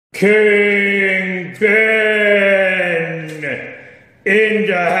King Ben in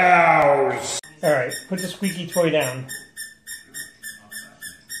the house. All right, put the squeaky toy down.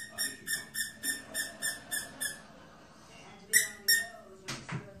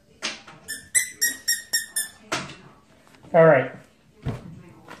 All right.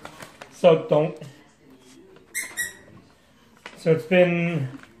 So it's been,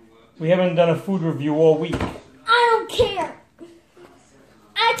 we haven't done a food review all week. I don't care.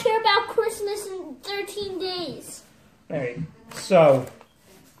 I care about Christmas in 13 days. All right. So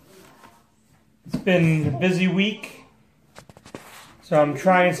it's been a busy week. So I'm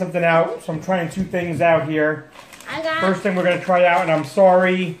trying something out. So I'm trying two things out here. First thing we're going to try out, and I'm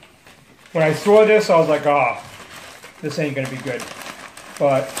sorry. When I saw this, I was like, oh, this ain't going to be good.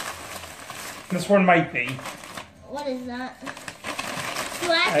 But this one might be. What is that?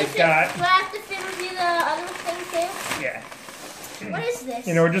 Do I have to fit review the other thing too? Yeah. What is this?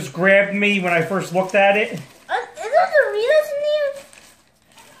 You know, it just grabbed me when I first looked at it. Is there Doritos in here?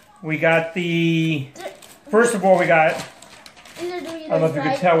 We got the... First of all, we got... These are Doritos, I don't know if you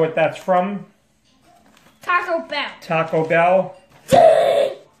can tell what that's from. Taco Bell. Taco Bell.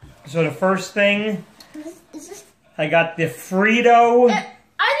 So the first thing... Is this... I got the Frito... Are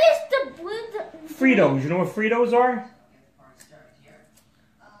these the blue... Fritos. You know what Fritos are?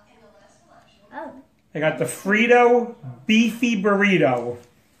 Oh. I got the Frito Beefy Burrito.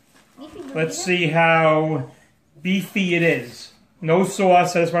 Beefy Burrito? Let's see how beefy it is. No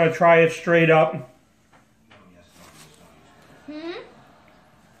sauce. I just want to try it straight up.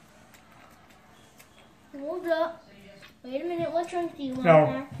 Hold up. Wait a minute. What drink do you want, No.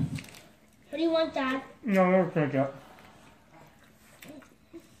 Dad? What do you want, Dad? No, drink it.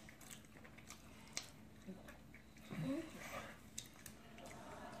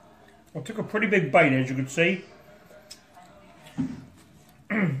 I took a pretty big bite, as you can see. I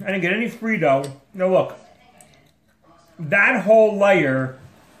didn't get any Frito. Now look, that whole layer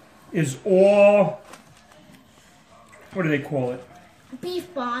is all, what do they call it?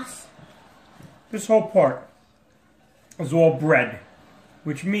 Beef Boss. This whole part is all bread,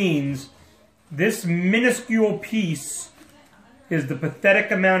 which means this minuscule piece is the pathetic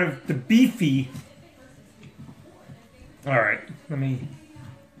amount of the beefy. All right, let me...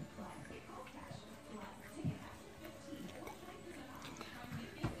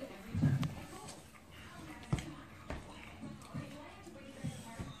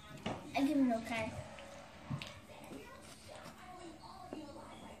 I give it okay.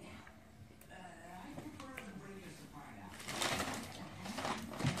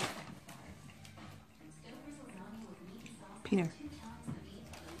 Peter.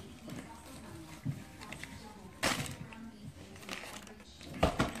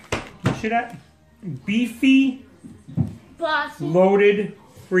 You see that? Beefy Bossy. loaded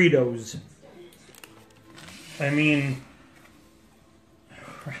Fritos. I mean...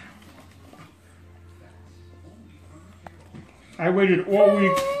 I waited all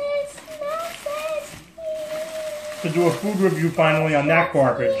week to do a food review finally on that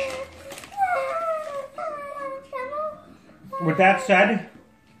garbage. With that said,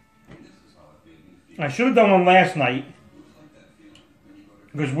 I should have done one last night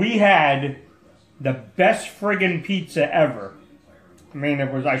because we had the best friggin' pizza ever. I mean,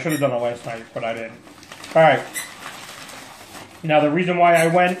 I should have done it last night, but I didn't. Alright. Now the reason why I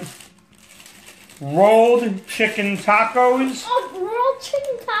went... Rolled chicken tacos. Oh, rolled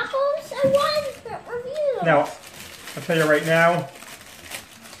chicken tacos? I wanted to review those. Now, I'll tell you right now,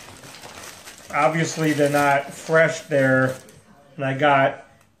 obviously they're not fresh there. And I got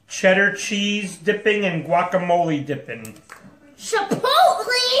cheddar cheese dipping and guacamole dipping.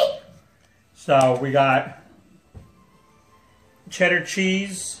 Chipotle? So we got cheddar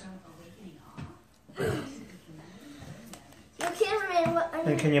cheese.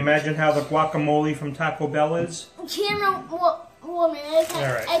 And can you imagine how the guacamole from Taco Bell is? Camera woman,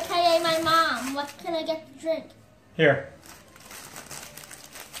 aka my mom. What can I get to drink? Here.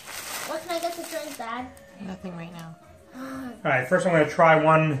 What can I get to drink, Dad? Nothing right now. Alright, first I'm going to try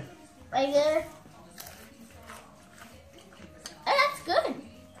one. Right there. Oh, that's good.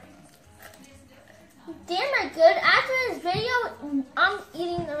 Damn, right good. After this video, I'm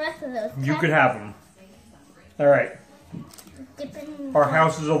eating the rest of those. You could have them. Alright. Our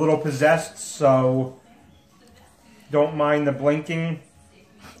house is a little possessed, so don't mind the blinking.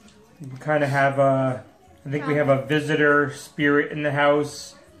 We kind of have a, I think we have a visitor spirit in the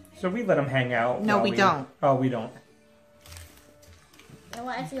house, so we let them hang out. No, we don't. Oh, we don't. And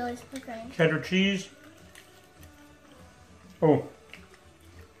what I feel is cooking. Cheddar cheese. Oh.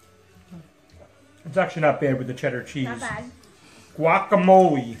 It's actually not bad with the cheddar cheese. Not bad.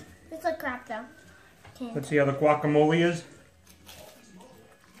 Guacamole. It's like crap though. Can't. Let's see how the guacamole is.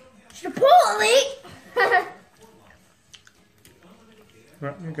 Chipotle!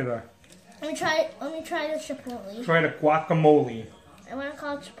 Look at that. Let me try the chipotle. Try the guacamole. I want to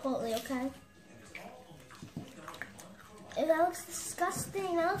call it chipotle, okay? Ew, that looks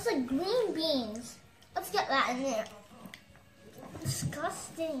disgusting. That looks like green beans. Let's get that in there.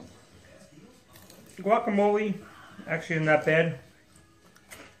 Disgusting. Guacamole actually isn't that bad.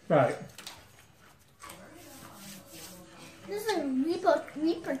 Right. This is like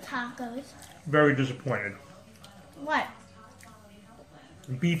Reaper tacos. Very disappointed. What?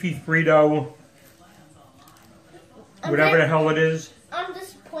 Beefy Frito. Whatever the hell it is. I'm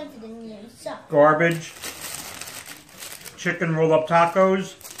disappointed in you. So. Garbage. Chicken roll-up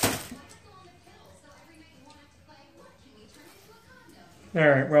tacos.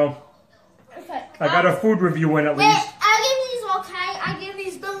 Alright, well. Okay. I got a food review in at least. I give these okay. I give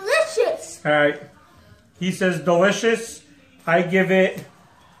these delicious. Alright. He says delicious. I give it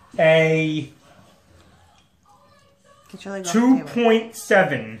a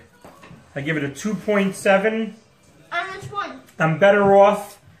 2.7. I give it a 2.7. On which one? I'm better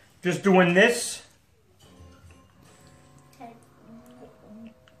off just doing this. Okay.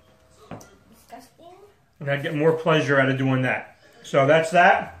 Disgusting. And I get more pleasure out of doing that. So that's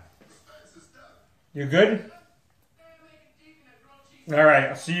that. You good? Alright,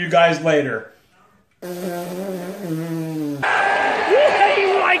 I'll see you guys later. Yeah,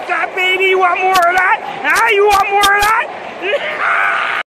 you like that, baby? You want more of that? Huh? You want more of that?